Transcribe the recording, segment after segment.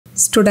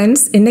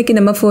Students, இன்னைக்கு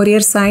நம்ம Fourier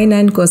sine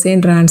and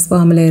Cosine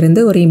transformல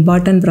இருந்து ஒரு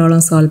important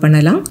problem solve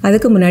பண்ணலாம்.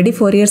 அதுக்கு முன்னாடி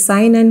Fourier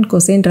sine and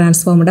Cosine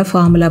transformோட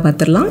formula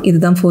பார்த்திரலாம்.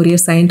 இதுதான் Fourier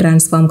sine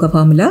transformக்கு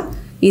formula.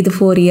 இது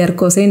Fourier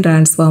cosine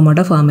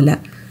transformோட formula.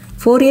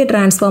 Fourier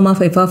transform of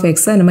f of x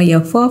நம்ம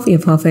f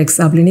of x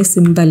அப்படின்னு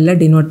சிம்பல்ல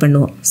denote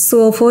பண்ணுவோம். So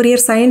Fourier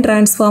sine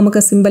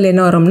transformக்கு சிம்பல்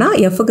என்ன வரும்னா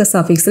f க்கு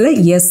suffixல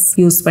s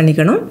யூஸ்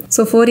பண்ணிக்கணும்.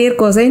 So Fourier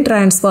cosine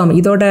transform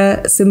இதோட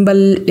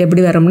சிம்பல்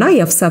எப்படி வரும்னா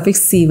f suffix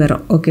c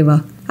வரும். ஓகேவா?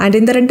 And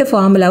இந்த ரெண்டு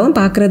ஃபார்முலாவும்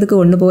பார்க்கிறதுக்கு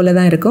ஒன்று போல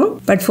தான் இருக்கும்.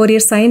 பட்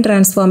Fourier sine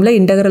transformல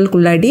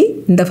இன்டெக்ரலுக்குள்ளாடி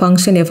இந்த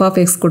function f of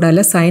x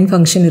கூடால sin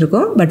function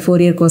இருக்கும். But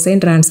Fourier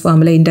cosine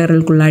transformல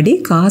இன்டெக்ரலுக்குள்ளாடி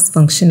cos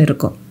function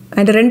இருக்கும்.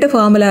 And ரெண்டு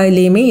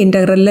ஃபார்முலாவிலையுமே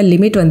இன்டெக்ரலில்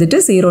லிமிட் வந்துட்டு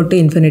 0 to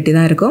infinity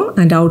தான் இருக்கும்.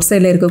 அண்ட் அவுட்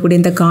சைடில் இருக்கக்கூடிய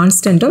இந்த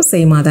கான்ஸ்டன்ட்டும்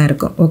சேமாக தான்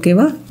இருக்கும்.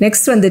 ஓகேவா?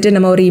 நெக்ஸ்ட் வந்துட்டு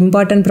நம்ம ஒரு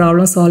இம்பார்ட்டன்ட்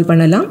ப்ராப்ளம் சால்வ்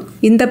பண்ணலாம்.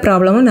 இந்த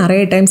ப்ராப்ளமும்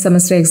நிறைய டைம்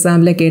செமஸ்டர்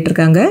எக்ஸாமில்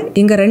கேட்டிருக்காங்க.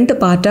 இங்கே ரெண்டு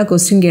பார்ட்டாக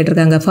கொஸ்டின்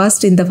கேட்டிருக்காங்க.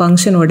 ஃபர்ஸ்ட் இந்த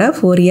ஃபங்க்ஷனோட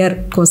Fourier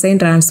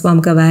cosine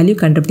transformக்கு வேல்யூ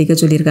கண்டுபிடிக்க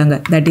சொல்லியிருக்காங்க.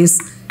 That is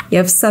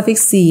f suffix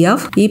c of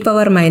e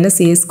power minus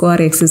a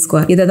square x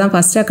square இதை தான்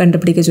ஃபர்ஸ்ட்டாக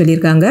கண்டுபிடிக்க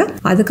சொல்லியிருக்காங்க.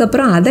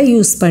 அதுக்கப்புறம் அதை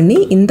யூஸ் பண்ணி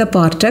இந்த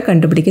பார்ட்டை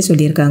கண்டுபிடிக்க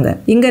சொல்லியிருக்காங்க.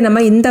 இங்கே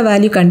நம்ம இந்த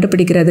வேல்யூ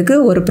கண்டுபிடிக்கிறதுக்கு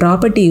ஒரு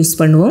ப்ராப்பர்ட்டி யூஸ்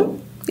பண்ணுவோம்.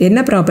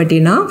 என்ன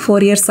ப்ராப்பர்ட்டினா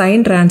Fourier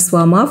sine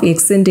transform of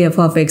x into f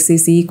of x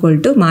is equal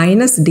to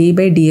minus d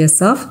by ds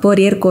of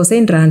Fourier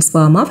cosine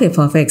transform of f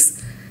of x.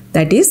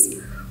 That is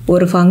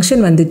ஒரு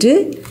ஃபங்க்ஷன் வந்துட்டு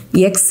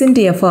x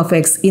into f of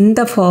x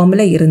இந்த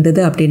ஃபார்மில்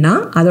இருந்தது அப்படின்னா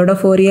அதோட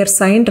Fourier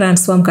sine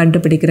transform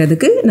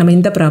கண்டுபிடிக்கிறதுக்கு நம்ம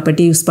இந்த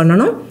ப்ராப்பர்ட்டி யூஸ்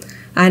பண்ணணும்.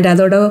 அண்ட்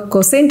அதோட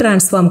கொசைன்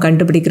டிரான்ஸ்ஃபார்ம்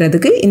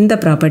கண்டுபிடிக்கிறதுக்கு இந்த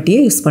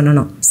ப்ராப்பர்ட்டியை யூஸ்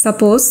பண்ணணும்.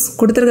 சப்போஸ்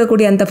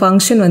கொடுத்துருக்கக்கூடிய அந்த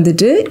ஃபங்க்ஷன்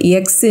வந்துட்டு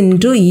x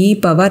into e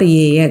power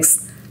ax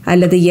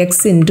அல்லது x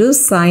into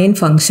sin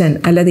function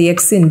அல்லது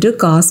x into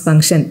cos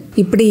function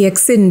இப்படி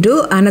x into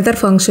another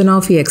function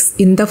of x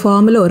இந்த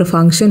ஃபார்மில் ஒரு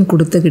ஃபங்க்ஷன்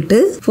கொடுத்துக்கிட்டு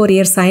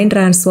Fourier sine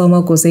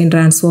transformோ cosine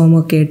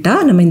transformோ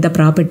கேட்டால் நம்ம இந்த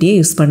ப்ராப்பர்ட்டியை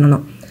யூஸ்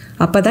பண்ணணும்.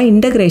 அப்போ தான்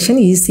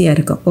இன்டகிரேஷன் ஈஸியாக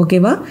இருக்கும்.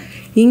 ஓகேவா?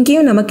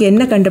 இங்கேயும் நமக்கு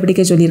என்ன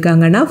கண்டுபிடிக்க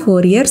சொல்லியிருக்காங்கன்னா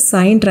Fourier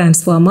sine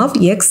transform of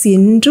x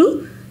into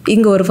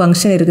இங்கே ஒரு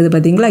ஃபங்க்ஷன் இருக்குது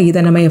பார்த்தீங்களா?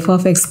 இதை நம்ம f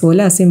of x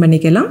போல் அசீம்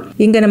பண்ணிக்கலாம்.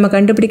 இங்கே நம்ம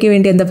கண்டுபிடிக்க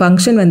வேண்டிய அந்த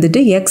ஃபங்க்ஷன்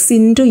வந்துட்டு x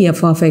into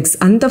f of x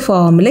அந்த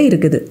ஃபார்மில்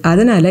இருக்குது.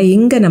 அதனால்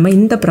இங்கே நம்ம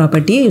இந்த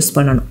ப்ராப்பர்ட்டியை யூஸ்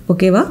பண்ணணும்.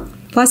 ஓகேவா?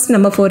 ஃபர்ஸ்ட்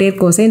நம்ம Fourier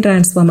cosine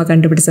transformை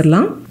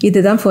கண்டுபிடிச்சிடலாம்.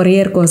 இதுதான்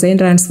Fourier cosine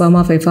transform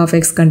of f of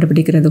x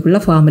கண்டுபிடிக்கிறதுக்குள்ள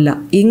formula.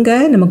 இங்கே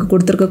நமக்கு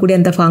கொடுத்துருக்கக்கூடிய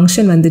அந்த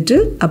ஃபங்க்ஷன் வந்துட்டு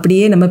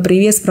அப்படியே நம்ம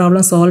ப்ரீவியஸ்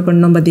ப்ராப்ளம் சால்வ்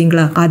பண்ணோம்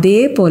பார்த்தீங்களா?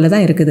 அதே போல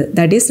தான் இருக்குது.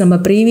 தட் இஸ் நம்ம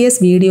ப்ரீவியஸ்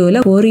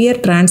வீடியோவில் Fourier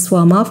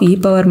transform of e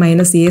power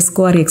minus a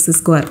square x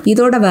square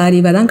இதோட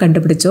வேல்யூவை தான்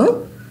கண்டுபிடிச்சோம்.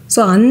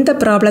 ஸோ அந்த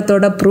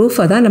ப்ராப்ளத்தோட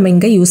ப்ரூஃபை தான் நம்ம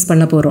இங்கே யூஸ்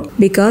பண்ண போகிறோம்.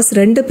 பிகாஸ்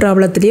ரெண்டு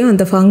ப்ராப்ளத்துலேயும்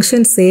அந்த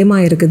ஃபங்க்ஷன்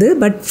சேமாக இருக்குது.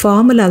 பட்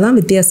ஃபார்முலா தான்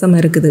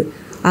வித்தியாசமாக இருக்குது.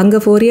 அங்கே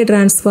Fourier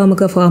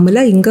transformக்கு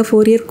ஃபார்முலா, இங்கே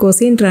Fourier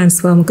cosine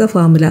transformக்கு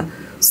ஃபார்முலா.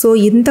 ஸோ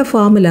இந்த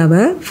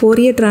ஃபார்முலாவை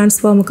Fourier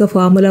transformக்கு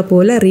ஃபார்முலா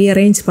போல்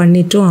ரீஅரேஞ்ச்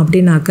பண்ணிட்டோம்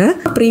அப்படின்னாக்க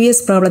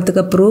ப்ரீவியஸ்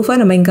ப்ராப்ளத்துக்கு ப்ரூஃபை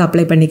நம்ம இங்கே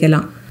அப்ளை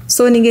பண்ணிக்கலாம்.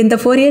 ஸோ நீங்கள் இந்த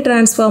Fourier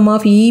transform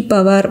of e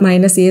power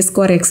minus a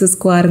square x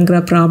squareங்கிற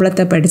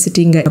ப்ராப்ளத்தை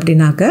படிச்சிட்டிங்க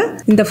அப்படின்னாக்க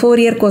இந்த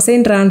Fourier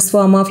cosine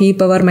transform of e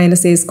power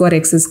minus a square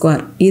x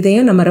square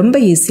இதையும் நம்ம ரொம்ப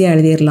ஈஸியாக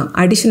எழுதிடலாம்.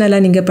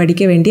 அடிஷ்னலாக நீங்கள்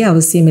படிக்க வேண்டிய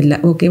அவசியம் இல்லை.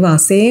 ஓகேவா?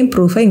 சேம்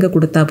ப்ரூஃபை இங்கே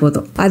கொடுத்தா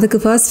போதும். அதுக்கு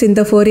ஃபர்ஸ்ட்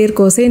இந்த Fourier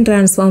cosine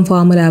transform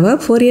ஃபார்முலாவை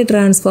Fourier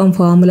transform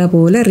ஃபார்முலா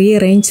போல்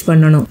ரீஅரேஞ்ச்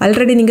பண்ணணும்.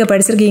 ஆல்ரெடி நீங்கள்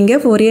படிச்சிருக்கீங்க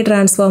Fourier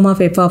transform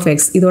of f of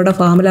x இதோட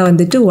ஃபார்முலா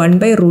வந்துட்டு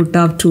 1 by root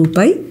of 2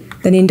 pi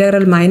then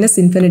integral minus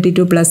infinity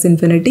to plus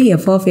infinity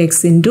f of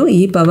x into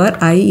e power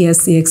I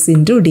s x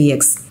into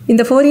dx.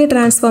 இந்த Fourier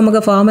transformக்கு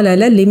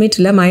ஃபார்முலாவில்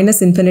லிமிட்டில்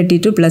minus infinity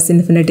to plus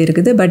infinity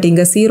இருக்குது. But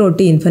இங்கே 0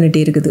 to infinity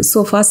இருக்குது. So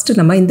first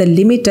நம்ம இந்த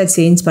லிமிட்டை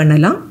change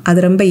பண்ணலாம்.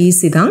 அது ரொம்ப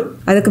ஈஸி தான்.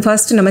 அதுக்கு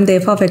ஃபர்ஸ்ட் நம்ம இந்த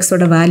f of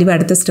xோட வேல்யூவை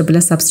அடுத்த ஸ்டெப்பில்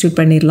சப்ஸ்டியூட்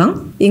பண்ணிடலாம்.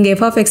 இங்கே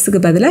f of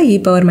xக்கு பதிலாக e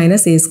power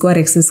minus a square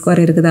x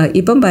square இருக்குதா?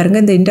 இப்போ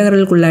பாருங்கள் இந்த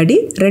இன்டெக்ரலுக்குள்ளாடி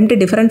ரெண்டு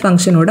டிஃப்ரெண்ட்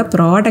ஃபங்க்ஷனோட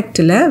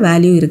ப்ராடக்ட்டில்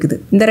வேல்யூ இருக்குது.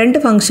 இந்த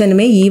ரெண்டு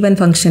ஃபங்க்ஷனுமே ஈவன்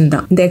ஃபங்க்ஷன்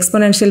தான். இந்த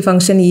எக்ஸ்பொனென்ஷியல்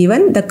ஃபங்க்ஷன்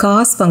ஈவன், இந்த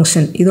காஸ்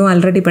ஃபங்க்ஷன் இதுவும்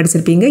ஆல்ரெடி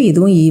படிச்சிருப்பீங்க,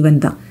 இதுவும்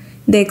ஈவன் தான்.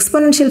 இந்த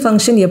எக்ஸ்பொனென்ஷியல்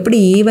ஃபங்க்ஷன் எப்படி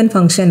ஈவன்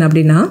ஃபங்க்ஷன்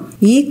அப்படின்னா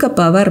ஈக்க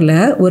பவரில்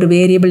ஒரு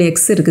வேரியபிள்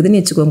எக்ஸ்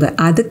இருக்குதுன்னு வச்சுக்கோங்க.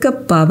 அதுக்கு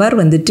பவர்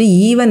வந்துட்டு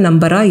ஈவன்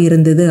நம்பராக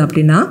இருந்தது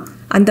அப்படின்னா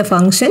அந்த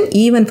ஃபங்க்ஷன்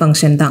ஈவன்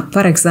ஃபங்க்ஷன் தான்.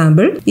 For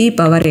example e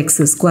power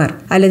X square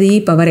அல்லது e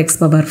பவர் எக்ஸ்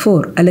பவர்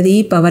 4 அல்லது e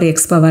பவர்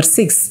எக்ஸ் பவர்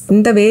 6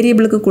 இந்த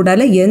வேரியபிளுக்கு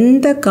கூடால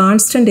எந்த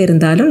கான்ஸ்டன்ட்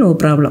இருந்தாலும் நோ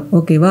ப்ராப்ளம்.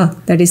 ஓகேவா?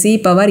 That is e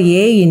power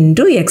a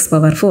into X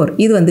power 4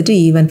 இது வந்துட்டு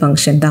ஈவன்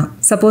ஃபங்க்ஷன் தான்.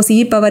 Suppose e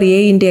power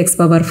a into X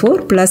power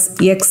 4 plus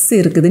X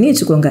இருக்குதுன்னு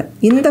வச்சுக்கோங்க.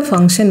 இந்த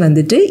ஃபங்க்ஷன்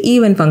வந்துட்டு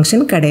ஈவன்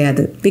ஃபங்க்ஷன்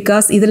கிடையாது.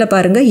 பிகாஸ் இதில்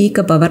பாருங்க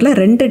ஈக்க பவரில்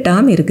ரெண்டு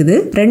டேர்ம் இருக்குது.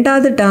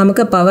 ரெண்டாவது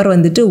டேர்முக்கு பவர்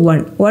வந்துட்டு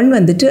 1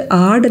 வந்துட்டு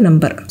ஆட்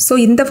நம்பர். ஸோ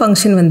இந்த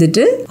ஃபங்க்ஷன் வந்துட்டு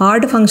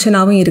ஆட்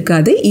ஃபங்க்ஷனாகவும்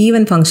இருக்காது,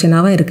 ஈவன்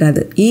ஃபங்க்ஷனாகவும்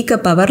இருக்காது. ஈக்க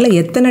பவரில்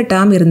எத்தனை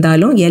டேர்ம்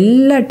இருந்தாலும்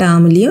எல்லா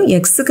டேர்ம்லேயும்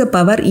எக்ஸுக்கு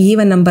பவர்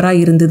ஈவன்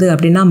நம்பராக இருந்தது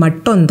அப்படின்னா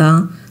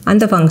மட்டும்தான்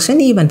அந்த ஃபங்க்ஷன்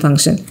ஈவன்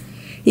ஃபங்க்ஷன்.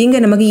 இங்கே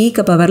நமக்கு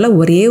ஈக்க பவரில்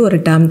ஒரே ஒரு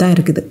டேர்ம் தான்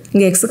இருக்குது.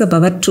 இங்கே எக்ஸுக்கு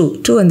பவர்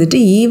 2 வந்துட்டு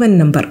ஈவன்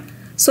நம்பர்.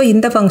 ஸோ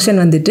இந்த ஃபங்க்ஷன்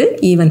வந்துட்டு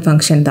ஈவன்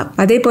ஃபங்க்ஷன் தான்.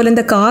 அதே போல்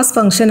இந்த காஸ்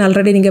ஃபங்க்ஷன்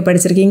ஆல்ரெடி நீங்கள்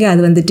படிச்சிருக்கீங்க,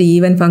 அது வந்துட்டு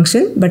even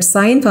function. But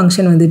sign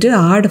function வந்துட்டு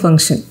ஆட்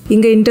ஃபங்க்ஷன்.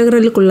 இங்கே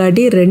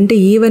இன்டெக்ரலுக்குள்ளாடி ரெண்டு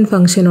ஈவன்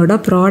ஃபங்க்ஷனோட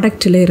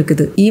ப்ராடக்டில்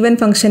இருக்குது. ஈவன்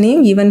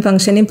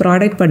ஃபங்க்ஷனையும்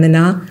ப்ராடக்ட்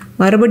பண்ணுனா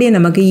மறுபடியும்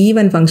நமக்கு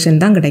ஈவன் ஃபங்க்ஷன்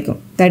தான் கிடைக்கும்.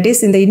 தட்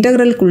இஸ் இந்த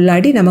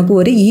இன்டெக்ரலுக்குள்ளாடி நமக்கு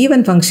ஒரு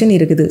ஈவன் ஃபங்க்ஷன்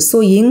இருக்குது. ஸோ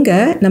இங்கே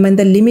நம்ம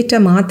இந்த லிமிட்டை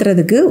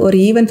மாற்றுறதுக்கு ஒரு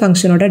ஈவன்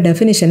ஃபங்க்ஷனோட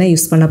டெஃபினிஷனை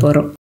யூஸ் பண்ண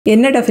போகிறோம்.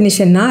 என்ன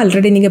டெஃபினிஷன்னா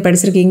ஆல்ரெடி நீங்கள்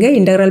படிச்சிருக்கீங்க,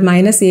 integral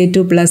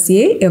 -a2 +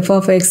 a f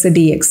of x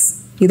dx.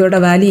 இதோட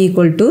value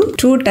equal to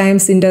 2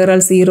 times integral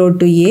 0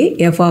 to a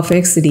f of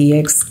x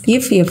dx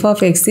if f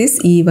of x is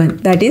even.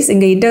 That is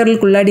இங்கே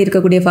இன்டெக்ரலுக்குள்ளாடி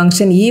இருக்கக்கூடிய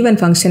ஃபங்க்ஷன் ஈவன்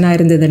ஃபங்க்ஷனாக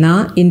இருந்ததுன்னா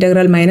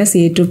integral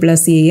 -a2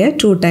 + a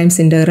 2 times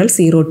integral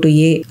 0 to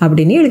a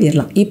அப்படின்னு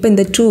எழுதிடலாம். இப்போ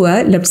இந்த 2-ஐ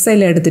left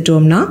சைடில்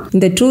எடுத்துட்டோம்னா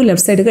இந்த 2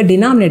 லெஃப்ட் சைடுக்கு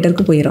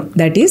டினாமினேட்டருக்கு போயிடும்.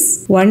 That is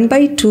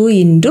 1/2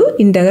 into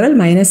integral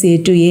 -a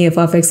to a f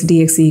of x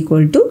dx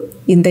equal to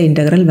இந்த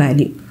integral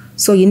value.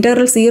 So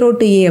integral 0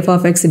 to a f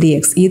of x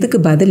dx இதுக்கு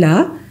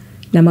பதிலாக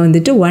நம்ம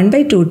வந்துட்டு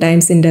 1/2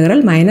 times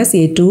இன்டெக்ரல்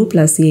 -a2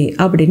 + a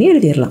அப்படின்னு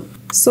எழுதிடலாம்.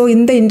 ஸோ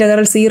இந்த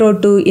இன்டெக்ரல் 0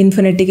 to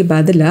இன்ஃபினிட்டிக்கு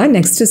பதிலாக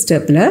நெக்ஸ்ட்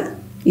ஸ்டெப்பில்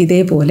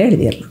இதே போல்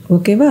எழுதிடலாம்.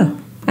 ஓகேவா?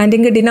 அண்ட்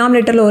இங்கே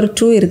டினாமினேட்டரில் ஒரு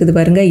 2 இருக்குது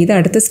பாருங்கள். இது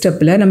அடுத்த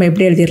ஸ்டெப்பில் நம்ம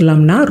எப்படி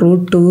எழுதிடலாம்னா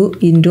 √2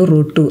 ×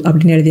 √2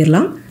 அப்படின்னு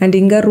எழுதிடலாம். அண்ட்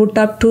இங்கே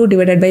 √2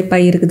 /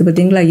 π இருக்குது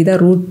பார்த்தீங்களா, இதை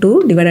 √2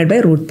 /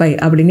 √π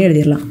அப்படின்னு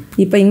எழுதிடலாம்.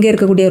 இப்போ இங்கே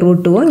இருக்கக்கூடிய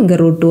 √2வும் இங்கே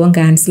 √2வும்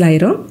கேன்சல்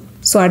ஆயிரும்.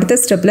 ஸோ அடுத்த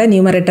ஸ்டெப்பில்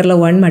நியூமரேட்டரில்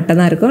 1 மட்டும்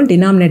தான் இருக்கும்,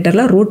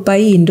 டினாமினேட்டரில் √π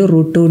 ×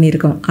 √2ன்னு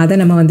இருக்கும். அதை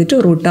நம்ம வந்துட்டு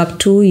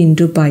 √2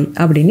 × π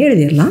அப்படின்னு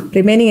எழுதிடலாம்.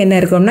 ரிமைனிங் என்ன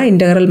இருக்கும்னா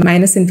integral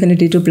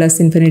 -∞ to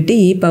 +∞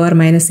 e power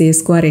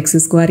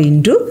 -a²x²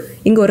 into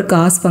இங்கே ஒரு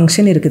காஸ்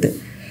ஃபங்க்ஷன் இருக்குது.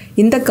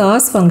 இந்த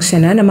காஸ்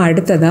ஃபங்க்ஷனை நம்ம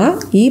அடுத்ததாக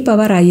e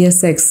பவர்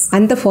isx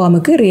அந்த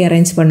ஃபார்முக்கு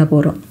ரீஅரேஞ்ச் பண்ண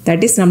போகிறோம்.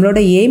 தட் இஸ் நம்மளோட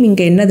எய்ம்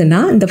இங்கே என்னதுன்னா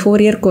இந்த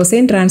ஃபோரியர்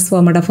கொசைன்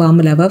டிரான்ஸ்ஃபார்மோட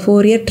ஃபார்முலாவை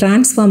ஃபோரியர்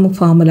டிரான்ஸ்ஃபார்ம்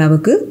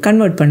ஃபார்முலாவுக்கு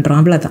கன்வெர்ட் பண்ணுறோம்.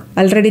 அவ்வளோதான்.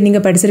 ஆல்ரெடி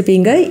நீங்கள்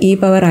படிச்சிருப்பீங்க e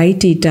பவர் i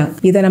θ.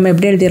 இதை நம்ம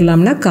எப்படி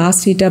எழுதிடலாம்னா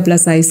cos θ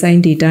 + i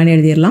sin θன்னு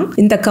எழுதிடலாம்.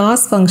 இந்த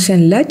காஸ்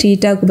ஃபங்க்ஷனில்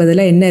θக்கு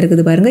பதிலாக என்ன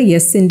இருக்குது பாருங்கள்,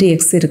 s ×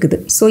 x இருக்குது.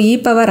 ஸோ e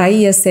பவர்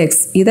isx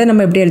இதை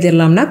நம்ம எப்படி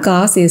எழுதிடலாம்னா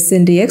cos s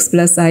 × x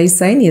 + i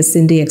sin s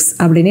 × x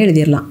அப்படின்னு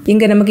எழுதிடலாம்.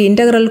 இங்கே நமக்கு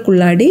இன்டெக்ரல்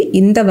குள்ளாடி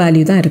இந்த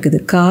வேல்யூ தான் இருக்குது,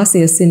 cos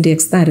s × x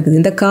தான் இருக்குது.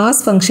 இந்த cos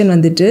ஃபங்க்ஷன்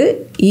வந்துட்டு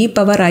e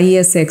பவர்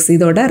isx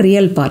இதோட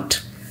ரியல் பார்ட்.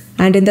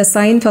 அண்ட் இந்த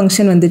சைன்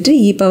ஃபங்க்ஷன் வந்துட்டு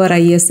e power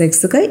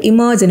isxக்கு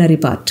imaginary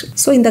part.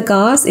 So இந்த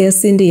cos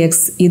s × x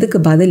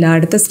இதுக்கு பதிலாக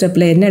அடுத்த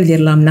ஸ்டெப்பில் என்ன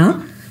எழுதிடலாம்னா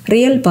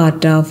real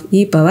part of e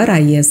power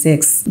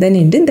isx then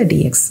into இந்த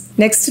dx.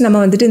 நெக்ஸ்ட் நம்ம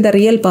வந்துட்டு இந்த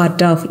ரியல்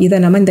பார்ட் ஆஃப் இதை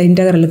நம்ம இந்த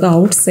இன்டெக்ரலுக்கு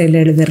அவுட் சைடில்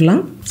எழுதிடலாம்.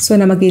 ஸோ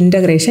நமக்கு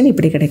இன்டெகிரேஷன்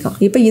இப்படி கிடைக்கும்.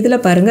 இப்போ இதில்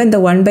பாருங்கள் இந்த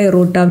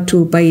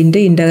 1/√2π இன்டு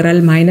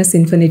இன்டெக்ரல்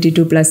 -∞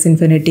 to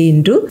 +∞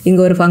 இன்டு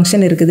இங்கே ஒரு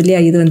ஃபங்க்ஷன் இருக்குது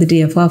இல்லையா, இது வந்துட்டு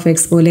f of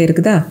x போல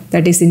இருக்குதா.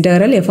 That is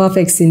integral f of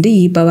x into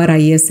e power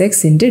isx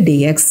into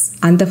dx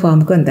அந்த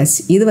ஃபார்முக்கு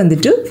வந்தாச்சு. இது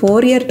வந்துட்டு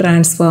ஃபோரியர்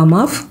டிரான்ஸ்ஃபார்ம்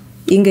ஆஃப்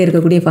இங்கே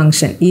இருக்கக்கூடிய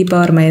ஃபங்க்ஷன் e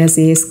பவர்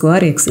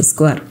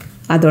 -a²x²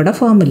 அதோட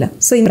ஃபார்முலா.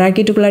 ஸோ இந்த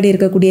ப்ராக்கெட்டுக்குள்ளாடி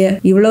இருக்கக்கூடிய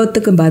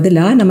இவ்வளோத்துக்கு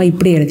பதிலாக நம்ம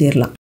இப்படி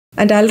எழுதிடலாம்.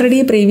 அண்ட் ஆல்ரெடி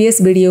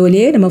ப்ரீவியஸ்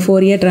வீடியோலேயே நம்ம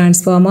Fourier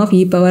transform of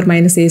e power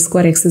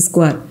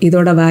 -a²x²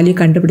 இதோட வேல்யூ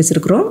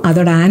கண்டுபிடிச்சிருக்கிறோம்.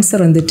 அதோட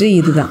ஆன்சர் வந்துட்டு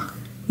இதுதான்,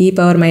 e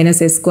power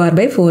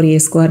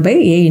 -s²/4a²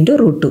 a ×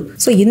 √2.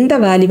 So இந்த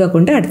வேல்யூவை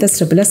கொண்டு அடுத்த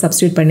ஸ்டெப்பில்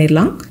சப்ஸ்டியூட்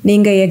பண்ணிடலாம்.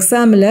 நீங்கள்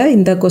எக்ஸாமில்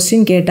இந்த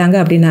கொஸ்டின் கேட்டாங்க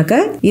அப்படின்னாக்க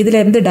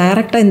இதிலேருந்து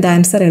டைரெக்டாக இந்த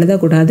ஆன்சர்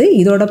எழுதக்கூடாது,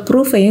 இதோட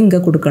ப்ரூஃபையும் இங்கே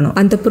கொடுக்கணும்.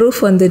 அந்த ப்ரூஃப்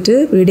வந்துட்டு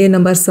வீடியோ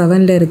நம்பர்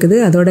 7ல் இருக்குது.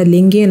 அதோட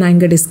லிங்கையும் நான்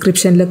இங்கே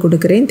டிஸ்கிரிப்ஷனில்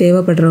கொடுக்குறேன்,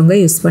 தேவைப்படுறவங்க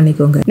யூஸ்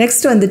பண்ணிக்கோங்க.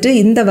 நெக்ஸ்ட் வந்துட்டு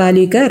இந்த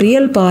வேல்யூக்கு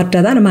ரியல்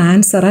பார்ட்டை தான் நம்ம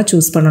ஆன்சராக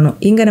சூஸ் பண்ணணும்.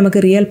 இங்கே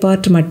நமக்கு ரியல்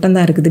பார்ட்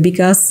மட்டும்தான் இருக்குது,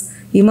 because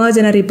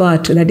imaginary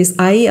part that is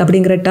I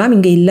அப்படிங்கிற டேர்ம்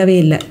இங்கே இல்லவே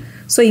இல்லை.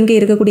 ஸோ இங்கே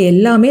இருக்கக்கூடிய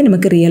எல்லாமே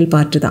நமக்கு ரியல்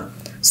பார்ட் தான்.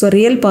 So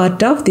real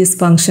part of this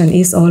function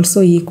is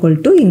also equal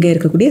to இங்கே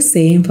இருக்கக்கூடிய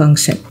சேம்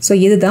ஃபங்க்ஷன். ஸோ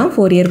இதுதான்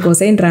Fourier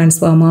cosine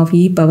transform of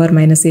e power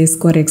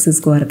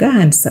 -a²x²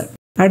 answer.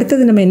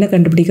 அடுத்தது நம்ம என்ன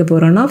கண்டுபிடிக்க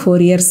போகிறோம்னா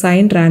Fourier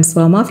sine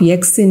transform of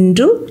x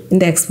into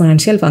இந்த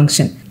எக்ஸ்பொனென்ஷியல்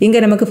ஃபங்க்ஷன்.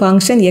 இங்கே நமக்கு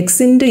function x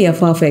 ×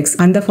 f of x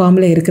அந்த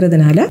ஃபார்மில்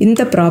இருக்கிறதுனால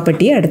இந்த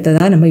ப்ராப்பர்ட்டியை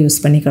அடுத்ததாக நம்ம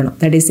யூஸ் பண்ணிக்கணும்.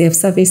 That is f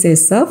சஃபிஸ்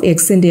s of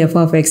x × f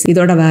of x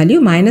இதோட value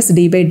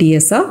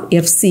 -d/ds of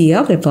fc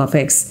of f of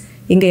x.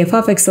 இங்கே f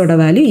of x ஓட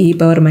வேல்யூ e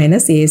பவர்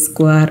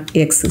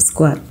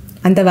 -a²x².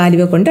 அந்த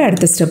வேல்யூவை கொண்டு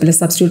அடுத்த ஸ்டெப்பில்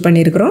சப்ஸ்டியூட்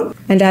பண்ணியிருக்கிறோம்.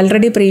 அண்ட்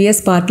ஆல்ரெடி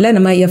ப்ரீவியஸ் பார்ட்டில்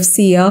நம்ம fc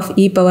of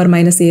e power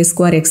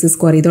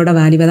 -a²x² இதோட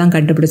வேல்யூவை தான்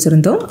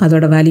கண்டுபிடிச்சிருந்தோம்.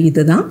 அதோட வேல்யூ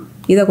இது தான்.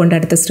 இதை கொண்டு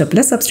அடுத்த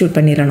ஸ்டெப்பில் சப்ஸ்டியூட்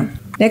பண்ணிடணும்.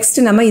 நெக்ஸ்ட்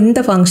நம்ம இந்த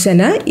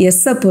ஃபங்க்ஷனை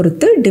எஸ்ஸை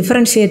பொறுத்து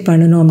டிஃப்ரென்ஷியேட்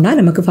பண்ணணும்னா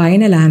நமக்கு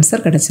ஃபைனல்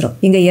ஆன்சர் கிடச்சிரும்.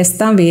 இங்கே எஸ்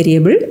தான்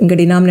வேரியபிள், இங்கே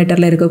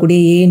டினாமினேட்டரில் இருக்கக்கூடிய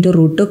a ×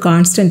 √2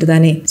 கான்ஸ்டன்ட்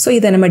தானே. ஸோ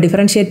இதை நம்ம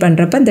டிஃப்ரென்ஷியேட்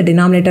பண்ணுறப்ப இந்த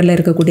டினாமினேட்டரில்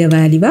இருக்கக்கூடிய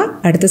வேல்யூவை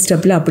அடுத்த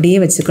ஸ்டெப்பில் அப்படியே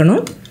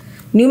வச்சுக்கணும்.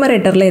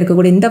 நியூமரேட்டரில்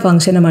இருக்கக்கூடிய இந்த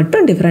ஃபங்க்ஷனை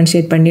மட்டும்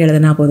டிஃப்ரென்ஷியேட் பண்ணி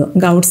எழுதினா போதும்.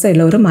 இங்கே அவுட்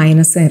சைடில் ஒரு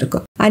மைனஸும்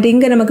இருக்கும். அண்ட்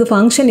இங்கே நமக்கு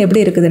ஃபங்க்ஷன்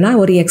எப்படி இருக்குதுன்னா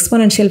ஒரு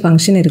எக்ஸ்பொனென்ஷியல்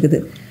ஃபங்க்ஷன் இருக்குது.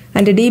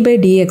 And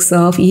d/dx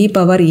of e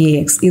power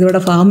ax இதோட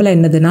ஃபார்முலா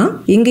என்னதுன்னா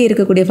இங்கே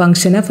இருக்கக்கூடிய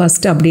ஃபங்க்ஷனை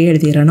ஃபஸ்ட்டு அப்படியே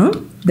எழுதிடணும்.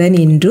 தென்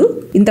இன்டு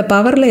இந்த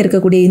பவரில்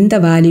இருக்கக்கூடிய இந்த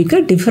வேல்யூக்கு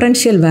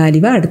டிஃபரன்ஷியல்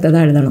வேல்யூவை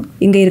அடுத்ததாக எழுதணும்.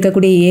 இங்கே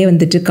இருக்கக்கூடிய ஏ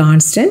வந்துட்டு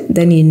கான்ஸ்டன்ட்,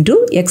 தென் இன்டு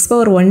எக்ஸ்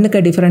பவர்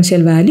ஒன்னுக்கு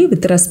differential value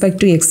with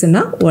respect to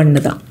எக்ஸ்னா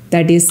 1 தான்.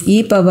 That is e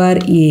power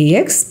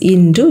ax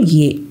into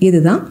ஏ.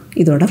 இதுதான்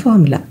இதோட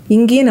ஃபார்முலா.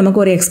 இங்கேயே நமக்கு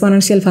ஒரு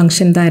எக்ஸ்போனன்ஷியல்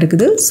ஃபங்க்ஷன் தான்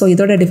இருக்குது. ஸோ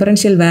இதோட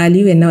டிஃபரன்ஷியல்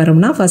வேல்யூ என்ன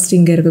வரும்னா ஃபர்ஸ்ட்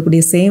இங்கே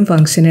இருக்கக்கூடிய same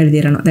function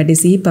எழுதிடணும். That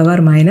is e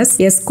power minus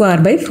S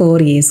square by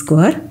 4a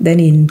square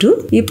then into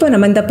இப்போ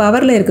நம்ம இந்த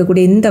பவரில்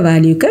இருக்கக்கூடிய இந்த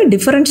வேல்யூக்கு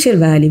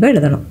டிஃபரன்ஷியல் வேல்யூவை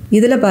எழுதணும்.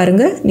 இதில்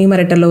பாருங்க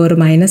நியூமரேட்டரில் ஒரு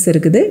மைனஸ்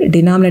இருக்குது,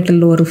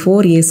 டினாமினேட்டரில் ஒரு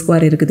 4a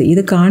ஸ்கொயர் இருக்குது.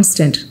 இது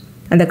கான்ஸ்டன்ட்.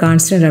 அந்த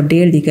கான்ஸ்டன்ட்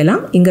அப்படியே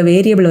எழுதிக்கலாம். இங்கே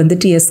வேரியபிள்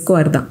வந்துட்டு எஸ்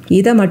ஸ்கொயர் தான்.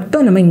 இதை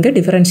மட்டும் நம்ம இங்கே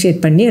டிஃபரன்ஷியேட்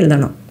பண்ணி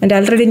எழுதணும். அண்ட்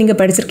ஆல்ரெடி நீங்கள்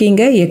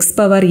படிச்சிருக்கீங்க எக்ஸ்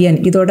பவர் என்.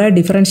 இதோட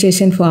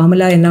டிஃபரன்ஷியேஷன்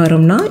ஃபார்முலா என்ன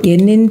வரும்னா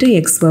n into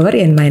X power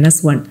n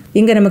minus 1.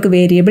 இங்கே நமக்கு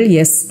variable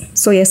S.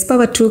 So S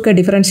power 2க்கு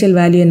டிஃபரன்ஷியல்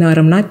வேல்யூ என்ன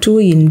வரும்னா 2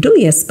 இன்டு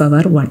எஸ்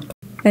பவர் 1.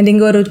 அண்ட்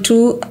இங்கே ஒரு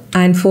 2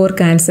 and 4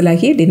 கேன்சல்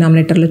ஆகி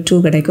டினாமினேட்டரில் 2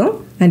 கிடைக்கும்.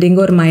 அண்ட்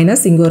இங்கே ஒரு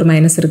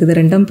மைனஸ் இருக்குது,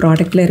 ரெண்டும்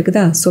ப்ராடக்ட்டில்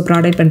இருக்குதா. ஸோ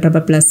ப்ராடக்ட் பண்ணுறப்ப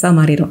ப்ளஸ்ஸாக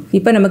மாறிடும்.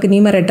 இப்போ நமக்கு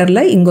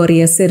நியூமரேட்டரில் இங்கே ஒரு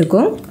எஸ்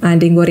இருக்கும்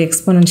அண்ட் இங்கே ஒரு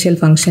எக்ஸ்போனன்ஷியல்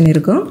ஃபங்க்ஷன்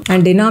இருக்கும்.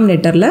 அண்ட்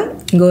டினாமினேட்டரில்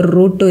இங்கே ஒரு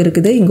 √2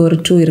 இருக்குது, இங்கே ஒரு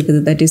 2 இருக்குது.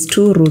 That is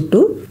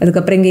 2√2.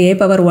 அதுக்கப்புறம் இங்கே ஏ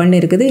பவர் 1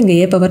 இருக்குது, இங்கே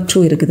ஏ பவர்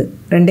 2 இருக்குது.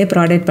 ரெண்டே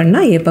ப்ராடக்ட்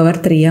பண்ணால் ஏ பவர்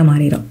 3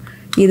 மாறிடும்.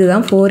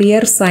 இதுதான்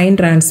Fourier sine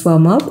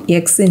transform of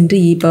X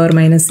into e power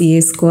minus A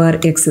square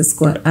X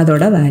square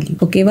அதோட வேல்யூ.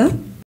 ஓகேவா?